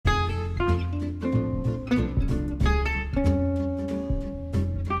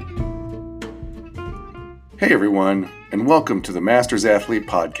Hey everyone, and welcome to the Masters Athlete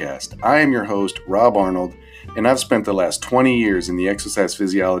Podcast. I am your host, Rob Arnold, and I've spent the last 20 years in the exercise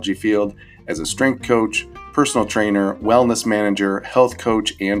physiology field as a strength coach, personal trainer, wellness manager, health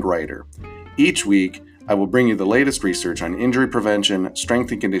coach, and writer. Each week, I will bring you the latest research on injury prevention,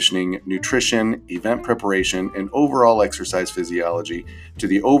 strength and conditioning, nutrition, event preparation, and overall exercise physiology to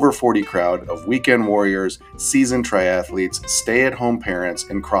the over 40 crowd of weekend warriors, seasoned triathletes, stay-at-home parents,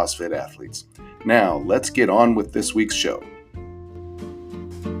 and CrossFit athletes. Now, let's get on with this week's show.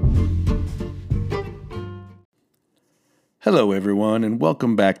 Hello, everyone, and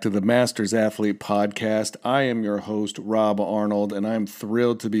welcome back to the Masters Athlete Podcast. I am your host, Rob Arnold, and I'm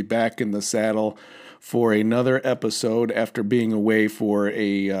thrilled to be back in the saddle for another episode after being away for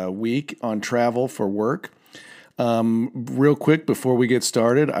a week on travel for work. Real quick, before we get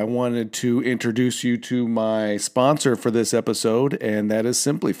started, I wanted to introduce you to my sponsor for this episode, and that is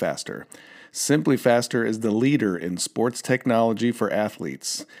SimpliFaster. SimpliFaster is the leader in sports technology for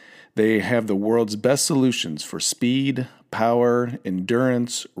athletes. They have the world's best solutions for speed, power,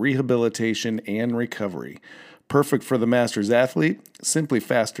 endurance, rehabilitation, and recovery. Perfect for the Masters athlete,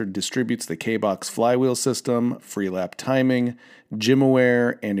 SimpliFaster distributes the K-Box flywheel system, Freelap timing,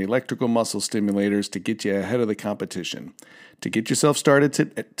 GymAware, and electrical muscle stimulators to get you ahead of the competition. To get yourself started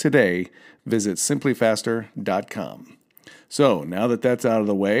today, visit SimpliFaster.com. So now that that's out of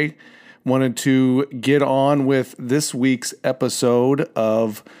the way, wanted to get on with this week's episode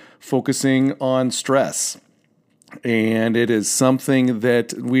of focusing on stress. And it is something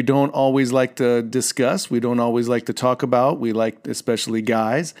that we don't always like to discuss. We don't always like to talk about. We like, especially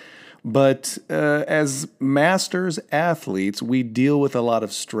guys. But as masters athletes, we deal with a lot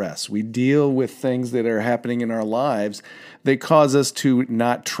of stress. We deal with things that are happening in our lives that cause us to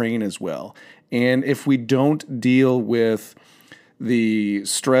not train as well. And if we don't deal with the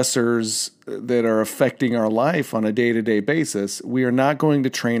stressors that are affecting our life on a day-to-day basis, we are not going to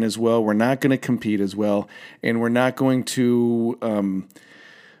train as well, we're not going to compete as well, and we're not going to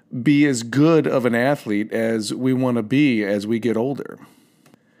be as good of an athlete as we want to be as we get older.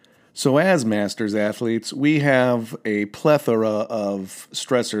 So as masters athletes, we have a plethora of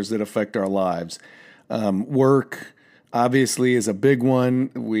stressors that affect our lives. Work, obviously, is a big one.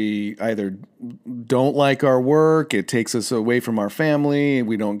 We either don't like our work, it takes us away from our family,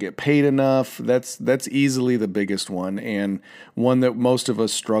 we don't get paid enough. That's easily the biggest one, and one that most of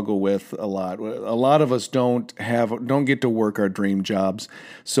us struggle with a lot. A lot of us don't get to work our dream jobs,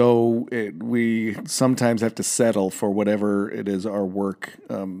 so we sometimes have to settle for whatever it is our work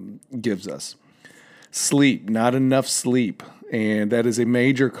gives us. Sleep, not enough sleep. And that is a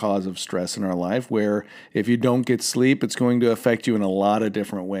major cause of stress in our life, where if you don't get sleep, it's going to affect you in a lot of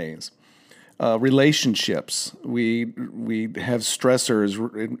different ways. Relationships. We have stressors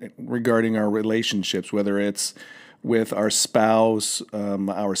regarding our relationships, whether it's with our spouse,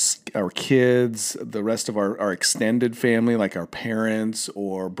 our kids, the rest of our extended family, like our parents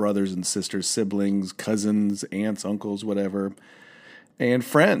or brothers and sisters, siblings, cousins, aunts, uncles, whatever. And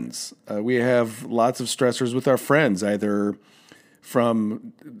friends. We have lots of stressors with our friends, either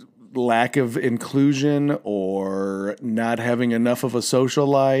from lack of inclusion or not having enough of a social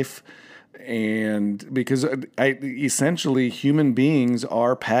life. And because essentially human beings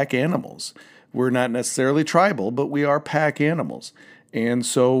are pack animals. We're not necessarily tribal, but we are pack animals. And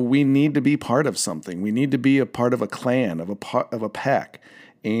so we need to be part of something. We need to be a part of a clan, of a pack.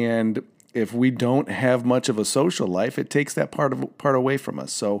 And if we don't have much of a social life, it takes that part away from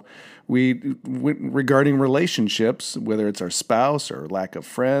us. So regarding relationships, whether it's our spouse or lack of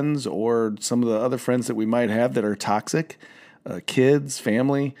friends or some of the other friends that we might have that are toxic, kids,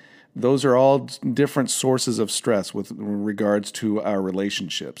 family, those are all different sources of stress with regards to our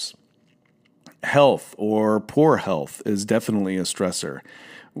relationships. Health or poor health is definitely a stressor.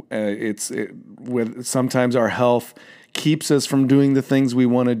 Sometimes our health keeps us from doing the things we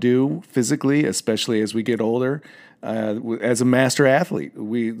want to do physically, especially as we get older. As a master athlete,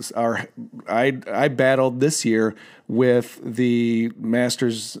 I battled this year with the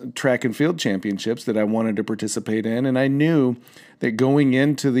Masters Track and Field Championships that I wanted to participate in, and I knew that going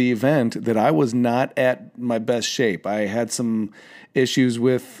into the event that I was not at my best shape. I had some issues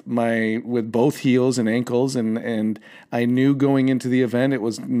with both heels and ankles, and I knew going into the event it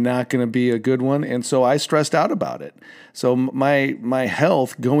was not going to be a good one, and so I stressed out about it. So my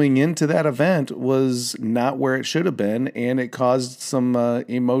health going into that event was not where it should have been, and it caused some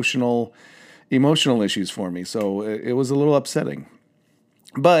emotional issues for me. So it was a little upsetting.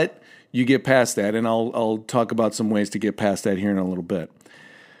 But you get past that, and I'll talk about some ways to get past that here in a little bit.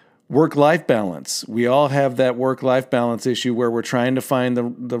 Work-life balance. We all have that work-life balance issue where we're trying to find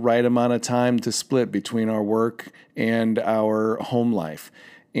the right amount of time to split between our work and our home life.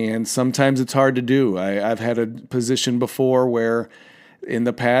 And sometimes it's hard to do. I've had a position before where in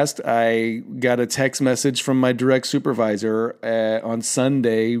the past I got a text message from my direct supervisor on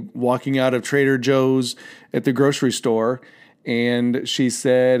Sunday walking out of Trader Joe's at the grocery store, and she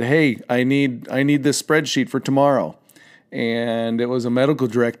said, "Hey, I need this spreadsheet for tomorrow." And it was a medical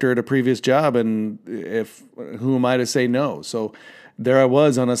director at a previous job, and who am I to say no? So there I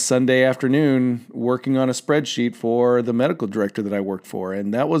was on a Sunday afternoon working on a spreadsheet for the medical director that I worked for,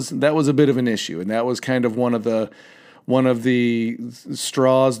 and that was a bit of an issue, and that was kind of one of the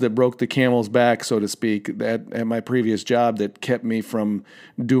straws that broke the camel's back, so to speak, at my previous job that kept me from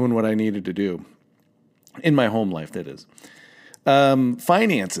doing what I needed to do in my home life, that is.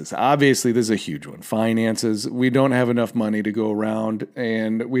 Finances. Obviously, this is a huge one. Finances. We don't have enough money to go around,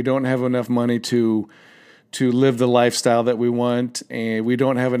 and we don't have enough money to live the lifestyle that we want, and we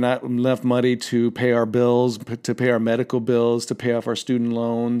don't have enough money to pay our bills, to pay our medical bills, to pay off our student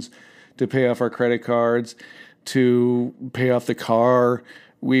loans, to pay off our credit cards, to pay off the car.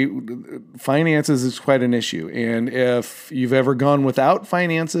 Finances is quite an issue, and if you've ever gone without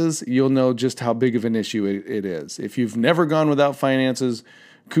finances, you'll know just how big of an issue it is. If you've never gone without finances,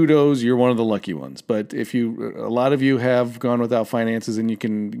 kudos, you're one of the lucky ones. But a lot of you have gone without finances, and you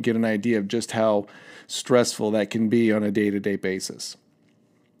can get an idea of just how stressful that can be on a day-to-day basis.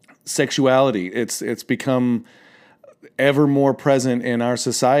 Sexuality, it's become ever more present in our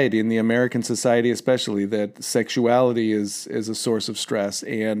society, in the American society especially, that sexuality is a source of stress.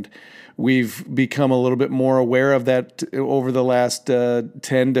 And we've become a little bit more aware of that over the last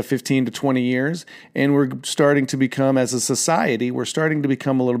 10 to 15 to 20 years. And we're starting to become, as a society, we're starting to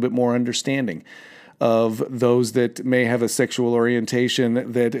become a little bit more understanding of those that may have a sexual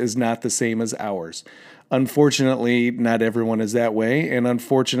orientation that is not the same as ours. Unfortunately, not everyone is that way, and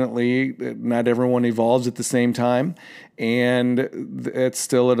unfortunately, not everyone evolves at the same time, and it's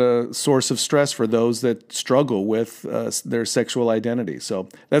still a source of stress for those that struggle with their sexual identity. So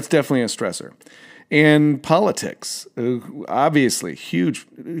that's definitely a stressor. And politics, obviously, huge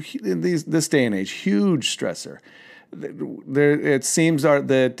in this day and age, huge stressor. It seems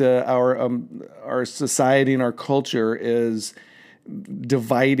that our society and our culture is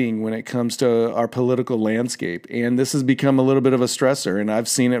dividing when it comes to our political landscape. And this has become a little bit of a stressor. And I've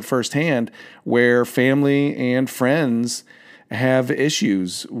seen it firsthand where family and friends have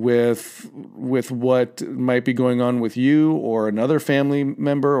issues with what might be going on with you or another family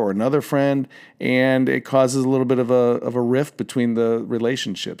member or another friend, and it causes a little bit of a rift between the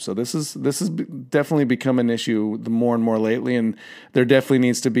relationship. So this has definitely become an issue more and more lately, and there definitely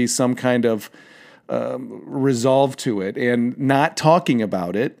needs to be some kind of resolve to it, and not talking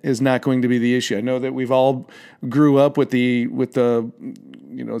about it is not going to be the issue. I know that we've all grew up with the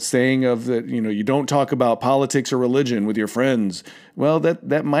saying of that, you don't talk about politics or religion with your friends. Well,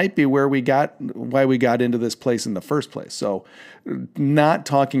 that might be why we got into this place in the first place. So not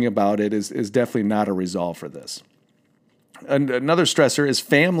talking about it is definitely not a resolve for this. Another stressor is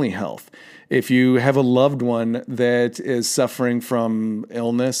family health. If you have a loved one that is suffering from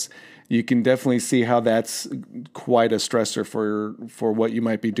illness, you can definitely see how that's quite a stressor for what you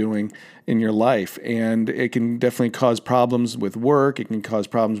might be doing in your life. And it can definitely cause problems with work. It can cause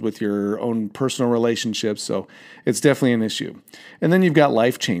problems with your own personal relationships. So it's definitely an issue. And then you've got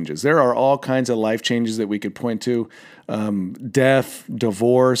life changes. There are all kinds of life changes that we could point to. Death,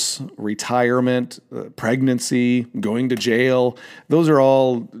 divorce, retirement, pregnancy, going to jail. Those are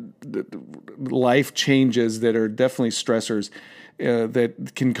all life changes that are definitely stressors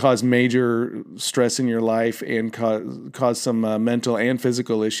that can cause major stress in your life and cause some mental and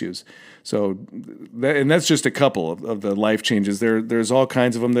physical issues. So, that's just a couple of the life changes. There's all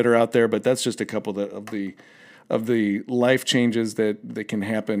kinds of them that are out there, but that's just a couple of the life changes that can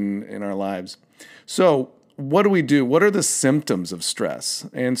happen in our lives. So, what do we do? What are the symptoms of stress?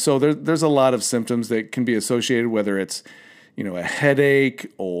 And so there's a lot of symptoms that can be associated, whether it's a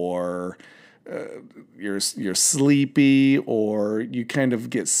headache or you're sleepy, or you kind of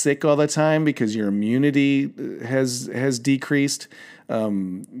get sick all the time because your immunity has decreased.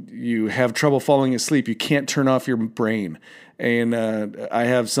 You have trouble falling asleep. You can't turn off your brain. And I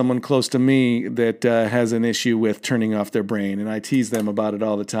have someone close to me that has an issue with turning off their brain, and I tease them about it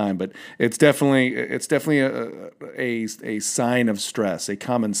all the time. But it's definitely a sign of stress. A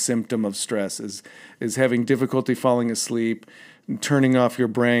common symptom of stress is having difficulty falling asleep, turning off your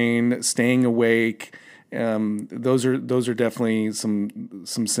brain, staying awake. Those are definitely some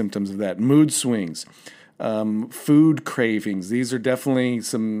symptoms of that. Mood swings. Food cravings. These are definitely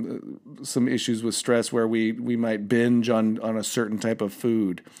some issues with stress where we might binge on a certain type of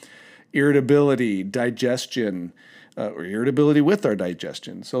food. Irritability, digestion, or irritability with our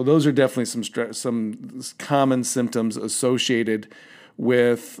digestion. So those are definitely some common symptoms associated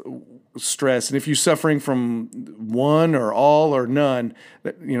with stress. And if you're suffering from one or all or none,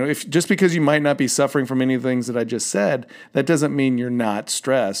 if just because you might not be suffering from any of the things that I just said, that doesn't mean you're not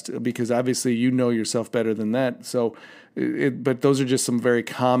stressed, because obviously you know yourself better than that. So, but those are just some very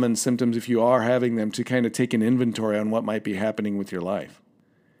common symptoms, if you are having them, to kind of take an inventory on what might be happening with your life.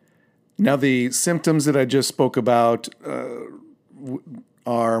 Now, the symptoms that I just spoke about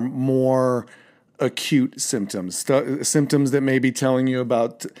are more acute symptoms, symptoms that may be telling you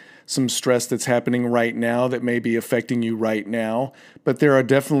about some stress that's happening right now that may be affecting you right now. But there are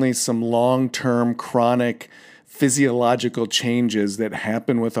definitely some long-term chronic physiological changes that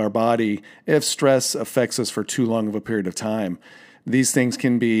happen with our body if stress affects us for too long of a period of time. These things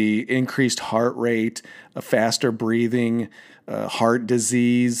can be increased heart rate, a faster breathing, heart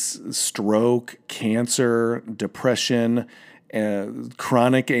disease, stroke, cancer, depression,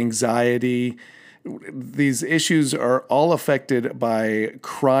 chronic anxiety. These issues are all affected by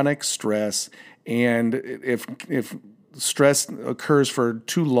chronic stress, and if stress occurs for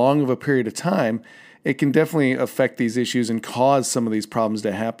too long of a period of time, it can definitely affect these issues and cause some of these problems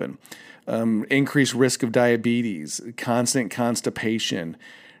to happen. Increased risk of diabetes, constant constipation,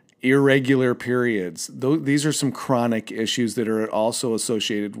 irregular periods. These are some chronic issues that are also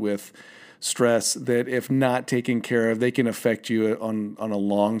associated with stress that, if not taken care of, they can affect you on a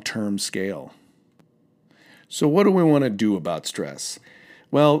long-term scale. So what do we want to do about stress?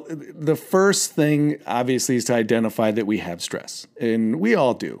 Well, the first thing, obviously, is to identify that we have stress, and we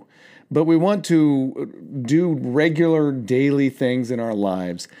all do. But we want to do regular daily things in our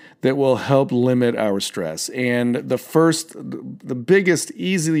lives that will help limit our stress. And the biggest,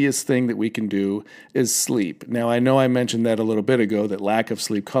 easiest thing that we can do is sleep. Now, I know I mentioned that a little bit ago, that lack of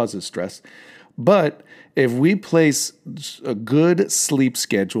sleep causes stress. But if we place a good sleep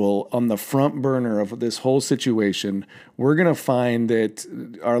schedule on the front burner of this whole situation, we're going to find that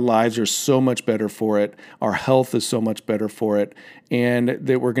our lives are so much better for it, our health is so much better for it, and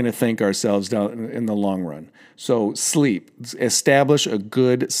that we're going to thank ourselves down in the long run. So sleep. Establish a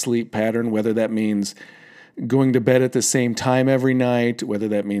good sleep pattern, whether that means going to bed at the same time every night, whether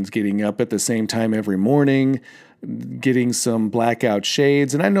that means getting up at the same time every morning, getting some blackout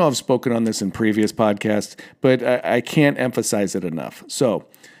shades. And I know I've spoken on this in previous podcasts, but I can't emphasize it enough. So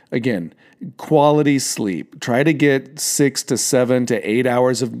again, quality sleep. Try to get 6 to 7 to 8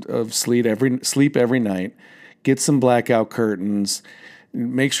 hours of sleep every night. Get some blackout curtains.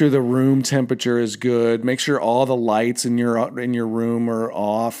 Make sure the room temperature is good. Make sure all the lights in your room are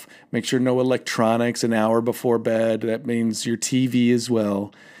off. Make sure no electronics an hour before bed. That means your TV as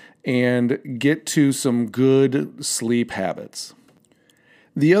well. And get to some good sleep habits.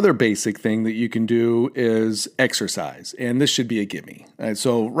 The other basic thing that you can do is exercise, and this should be a gimme.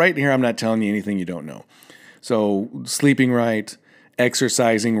 So right here, I'm not telling you anything you don't know. So sleeping right,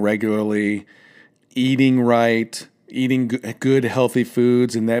 exercising regularly, eating right, eating good healthy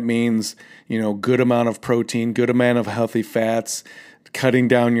foods, and that means, good amount of protein, good amount of healthy fats, cutting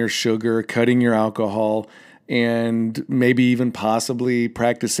down your sugar, cutting your alcohol, and maybe even possibly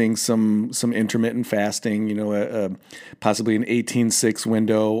practicing some intermittent fasting, possibly an 18-6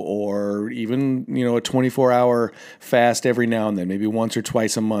 window, or even, a 24-hour fast every now and then, maybe once or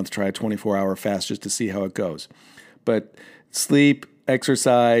twice a month, try a 24-hour fast just to see how it goes. But sleep,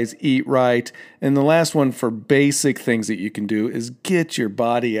 exercise, eat right. And the last one for basic things that you can do is get your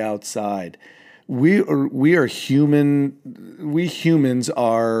body outside. We are human. We humans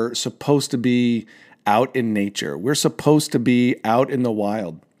are supposed to be out in nature. We're supposed to be out in the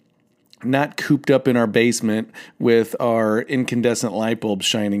wild, not cooped up in our basement with our incandescent light bulbs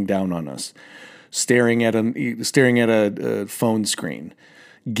shining down on us, staring at a phone screen.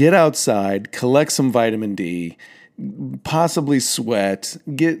 Get outside, collect some vitamin D, possibly sweat,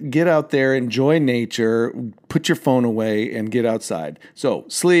 get out there, enjoy nature, put your phone away, and get outside. So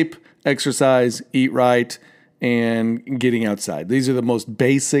sleep, exercise, eat right, and getting outside. These are the most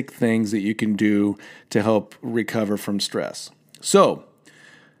basic things that you can do to help recover from stress. So,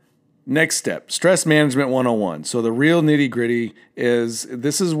 next step, stress management 101. So the real nitty-gritty is,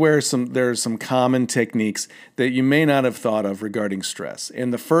 this is where there's some common techniques that you may not have thought of regarding stress.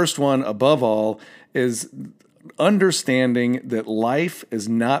 And the first one, above all, is understanding that life is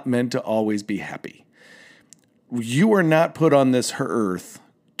not meant to always be happy. You are not put on this earth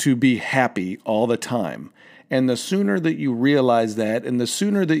to be happy all the time. And the sooner that you realize that, and the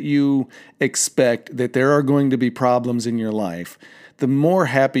sooner that you expect that there are going to be problems in your life, the more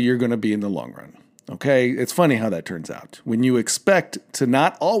happy you're going to be in the long run. Okay? It's funny how that turns out. When you expect to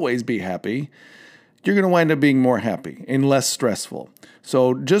not always be happy, you're going to wind up being more happy and less stressful.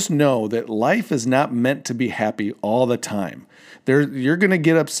 So just know that life is not meant to be happy all the time. You're going to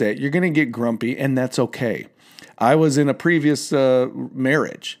get upset, you're going to get grumpy, and that's okay. I was in a previous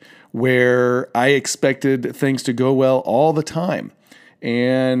marriage where I expected things to go well all the time.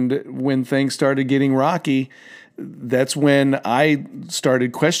 And when things started getting rocky, that's when I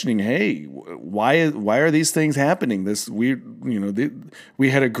started questioning, hey, why are these things happening? We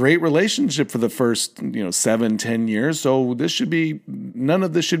had a great relationship for the first 7-10 years, so none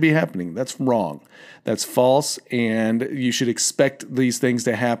of this should be happening. That's wrong. That's false, and you should expect these things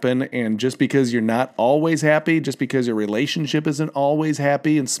to happen. And just because you're not always happy, just because your relationship isn't always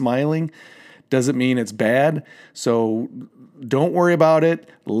happy and smiling, doesn't mean it's bad. So don't worry about it.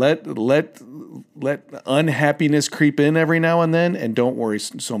 Let unhappiness creep in every now and then, and don't worry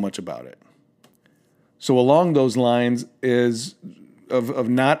so much about it. So along those lines is of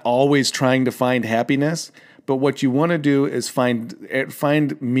not always trying to find happiness, but what you want to do is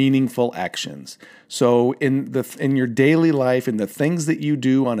find meaningful actions. So in your daily life, in the things that you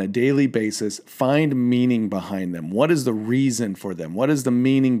do on a daily basis, find meaning behind them. What is the reason for them? What is the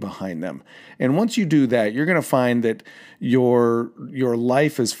meaning behind them? And once you do that, you're going to find that your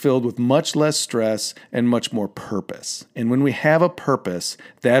life is filled with much less stress and much more purpose. And when we have a purpose,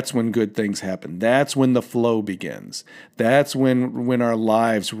 that's when good things happen. That's when the flow begins. That's when our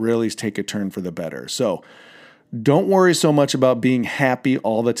lives really take a turn for the better. So don't worry so much about being happy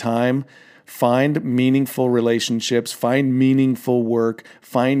all the time. Find meaningful relationships, find meaningful work,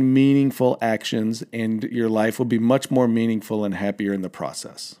 find meaningful actions, and your life will be much more meaningful and happier in the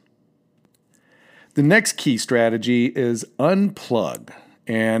process. The next key strategy is unplug.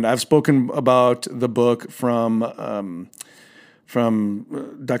 And I've spoken about the book from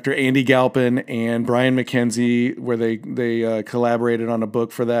Dr. Andy Galpin and Brian McKenzie, where they collaborated on a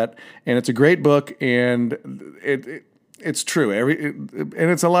book for that. And it's a great book, and it's true. And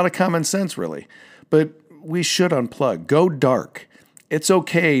it's a lot of common sense, really. But we should unplug. Go dark. It's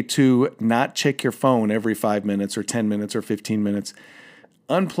okay to not check your phone every 5 minutes or 10 minutes or 15 minutes.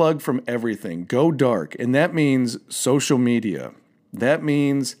 Unplug from everything. Go dark. And that means social media. That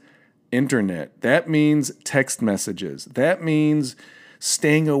means internet. That means text messages. That means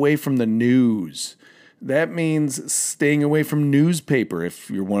staying away from the news. That means staying away from newspaper if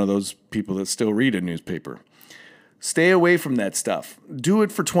you're one of those people that still read a newspaper. Stay away from that stuff. Do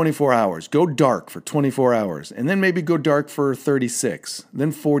it for 24 hours. Go dark for 24 hours. And then maybe go dark for 36,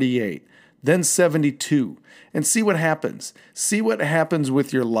 then 48, then 72. And see what happens. See what happens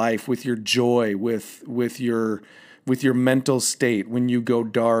with your life, with your joy, with your mental state when you go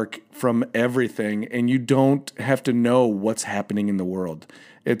dark from everything and you don't have to know what's happening in the world.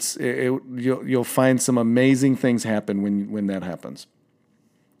 You'll find some amazing things happen when that happens.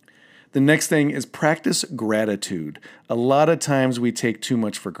 The next thing is practice gratitude. A lot of times we take too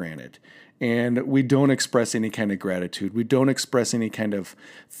much for granted and we don't express any kind of gratitude. We don't express any kind of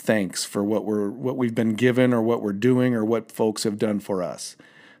thanks for what we've been given or what we're doing or what folks have done for us.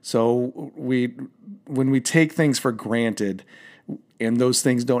 So when we take things for granted and those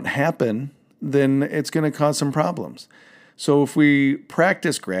things don't happen, then it's going to cause some problems. So if we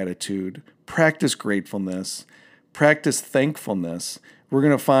practice gratitude, practice gratefulness, practice thankfulness, we're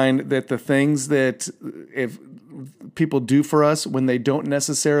going to find that the things that if people do for us when they don't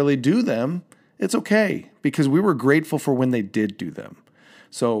necessarily do them, it's okay because we were grateful for when they did do them.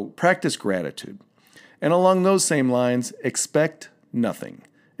 So practice gratitude. And along those same lines, expect nothing.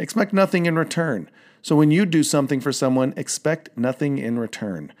 Expect nothing in return. So when you do something for someone, expect nothing in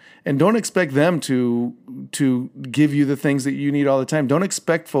return. And don't expect them to give you the things that you need all the time. Don't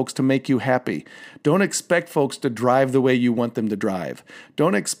expect folks to make you happy. Don't expect folks to drive the way you want them to drive.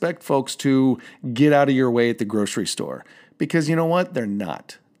 Don't expect folks to get out of your way at the grocery store. Because you know what? They're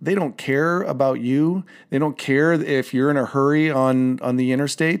not. They don't care about you. They don't care if you're in a hurry on the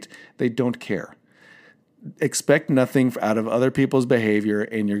interstate. They don't care. Expect nothing out of other people's behavior,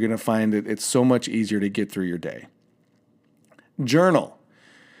 and you're going to find that it's so much easier to get through your day. Journal.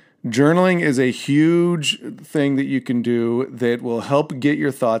 Journaling is a huge thing that you can do that will help get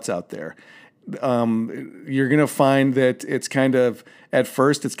your thoughts out there. You're going to find that it's kind of, at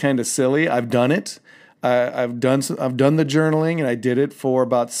first, it's kind of silly. I've done it. I've done the journaling, and I did it for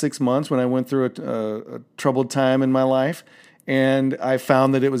about 6 months when I went through a troubled time in my life. And I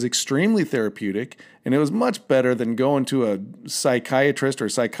found that it was extremely therapeutic, and it was much better than going to a psychiatrist or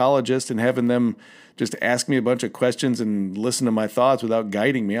psychologist and having them just ask me a bunch of questions and listen to my thoughts without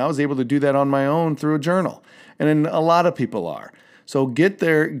guiding me. I was able to do that on my own through a journal. And then a lot of people are. So get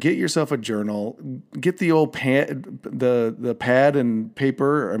yourself a journal, get the old the pad and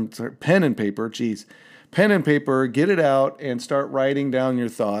paper, pen and paper, pen and paper, get it out and start writing down your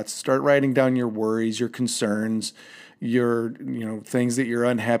thoughts, start writing down your worries, your concerns, your things that you're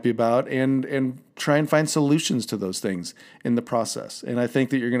unhappy about, and try and find solutions to those things in the process. And I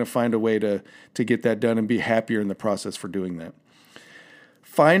think that you're going to find a way to get that done and be happier in the process for doing that.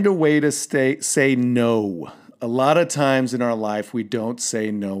 Find a way to say no. A lot of times in our life, we don't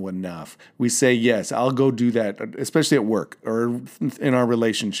say no enough. We say, yes, I'll go do that, especially at work or in our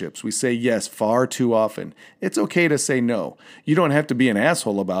relationships. We say yes far too often. It's okay to say no. You don't have to be an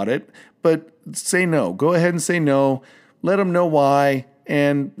asshole about it, but say no. Go ahead and say no. Let them know why,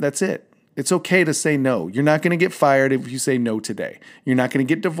 and that's it. It's okay to say no. You're not going to get fired if you say no today. You're not going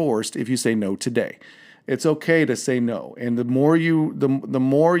to get divorced if you say no today. It's okay to say no. And the more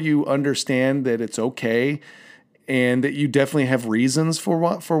you understand that it's okay, and that you definitely have reasons for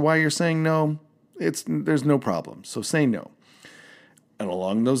why you're saying no, there's no problem. So say no. And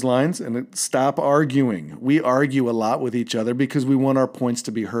along those lines, and stop arguing. We argue a lot with each other because we want our points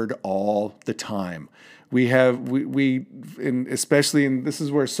to be heard all the time. Especially this is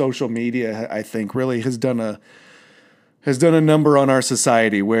where social media, I think, really has done a number on our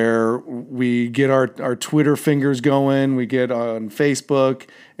society, where we get our Twitter fingers going, we get on Facebook,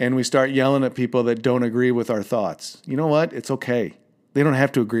 and we start yelling at people that don't agree with our thoughts. You know what? It's okay. They don't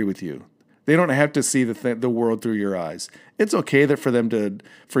have to agree with you. They don't have to see the world through your eyes. It's okay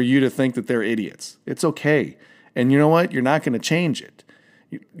for you to think that they're idiots. It's okay. And you know what? You're not going to change it.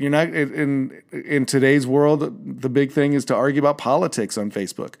 You're not in today's world. The big thing is to argue about politics on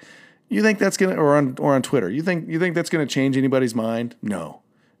Facebook. You think that's gonna, or on Twitter? You think that's gonna change anybody's mind? No,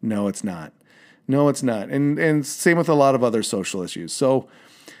 it's not. No, it's not. And same with a lot of other social issues. So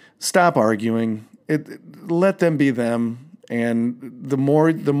stop arguing. Let them be them. And the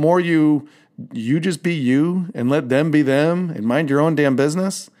more you just be you and let them be them and mind your own damn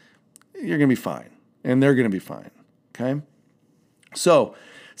business, you're gonna be fine, and they're gonna be fine. Okay. So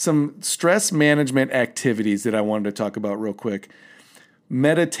some stress management activities that I wanted to talk about real quick.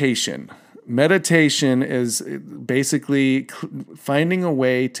 Meditation. Meditation is basically finding a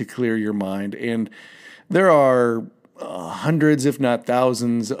way to clear your mind. And there are hundreds, if not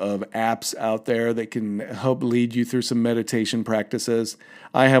thousands, of apps out there that can help lead you through some meditation practices.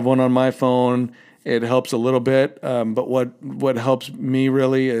 I have one on my phone. It helps a little bit. But what helps me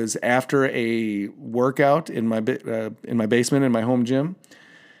really is after a workout in my basement, in my home gym.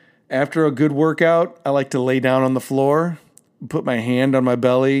 After a good workout, I like to lay down on the floor, put my hand on my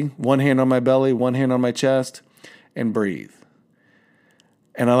belly, one hand on my belly, one hand on my chest, and breathe.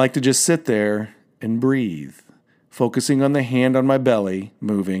 And I like to just sit there and breathe, focusing on the hand on my belly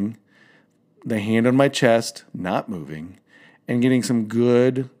moving, the hand on my chest not moving, and getting some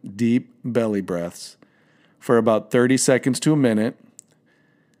good, deep belly breaths for about 30 seconds to a minute,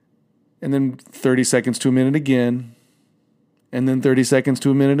 and then 30 seconds to a minute again, and then 30 seconds to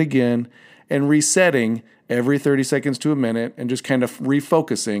a minute again, and resetting every 30 seconds to a minute and just kind of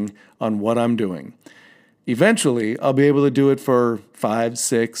refocusing on what I'm doing. Eventually, I'll be able to do it for 5,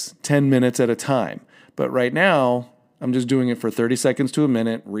 6, 10 minutes at a time. But right now, I'm just doing it for 30 seconds to a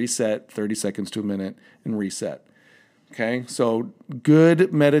minute, reset, 30 seconds to a minute, and reset. Okay, so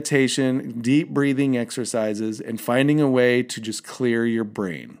good meditation, deep breathing exercises, and finding a way to just clear your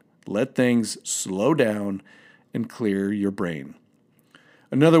brain. Let things slow down and clear your brain.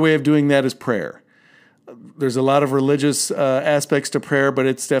 Another way of doing that is prayer. There's a lot of religious aspects to prayer, but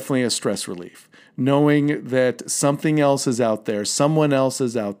it's definitely a stress relief. Knowing that something else is out there, someone else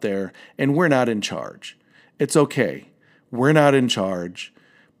is out there, and we're not in charge. It's okay. We're not in charge.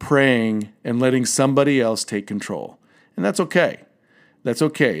 Praying and letting somebody else take control. And that's okay. That's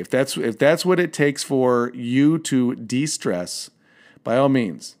okay. If that's what it takes for you to de-stress, by all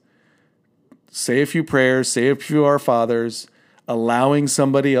means, say a few prayers, say a few Our Fathers, allowing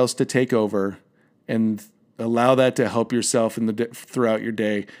somebody else to take over, and allow that to help yourself throughout your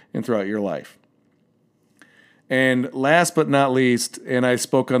day and throughout your life. And last but not least, and I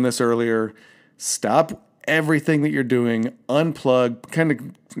spoke on this earlier, stop everything that you're doing, unplug, kind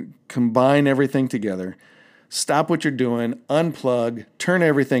of combine everything together. Stop what you're doing, unplug, turn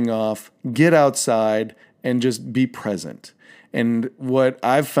everything off, get outside, and just be present. And what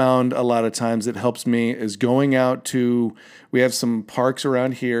I've found a lot of times that helps me is going out to, we have some parks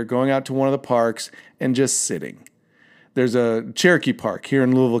around here, going out to one of the parks and just sitting. There's a Cherokee Park here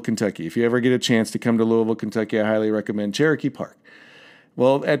in Louisville, Kentucky. If you ever get a chance to come to Louisville, Kentucky, I highly recommend Cherokee Park.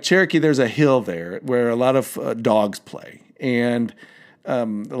 Well, at Cherokee, there's a hill there where a lot of dogs play. And a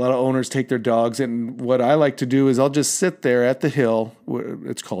lot of owners take their dogs. And what I like to do is I'll just sit there at the hill.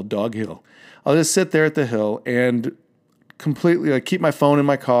 It's called Dog Hill. I'll just sit there at the hill and completely keep my phone in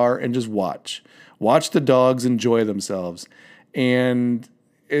my car and just watch the dogs enjoy themselves. And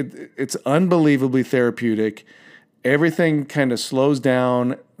it's unbelievably therapeutic. Everything kind of slows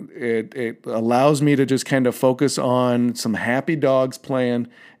down. It allows me to just kind of focus on some happy dogs playing,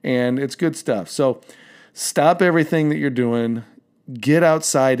 and it's good stuff. So stop everything that you're doing, get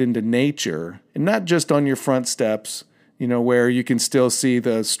outside into nature, and not just on your front steps, where you can still see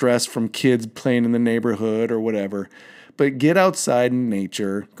the stress from kids playing in the neighborhood or whatever. But get outside in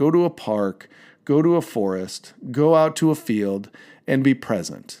nature, go to a park, go to a forest, go out to a field, and be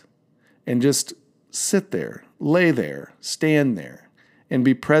present. And just sit there, lay there, stand there, and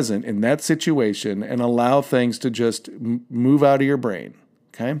be present in that situation and allow things to just move out of your brain,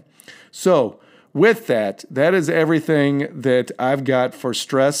 okay? So with that is everything that I've got for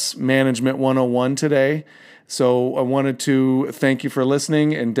Stress Management 101 today. So I wanted to thank you for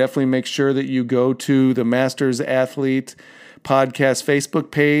listening, and definitely make sure that you go to the Masters Athlete Podcast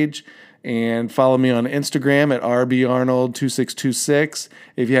Facebook page and follow me on Instagram at rbarnold2626.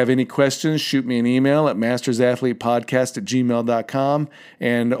 If you have any questions, shoot me an email at mastersathlete.podcast@gmail.com,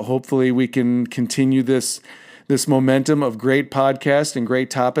 and hopefully we can continue this momentum of great podcasts and great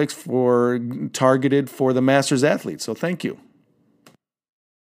topics targeted for the Masters Athlete. So thank you.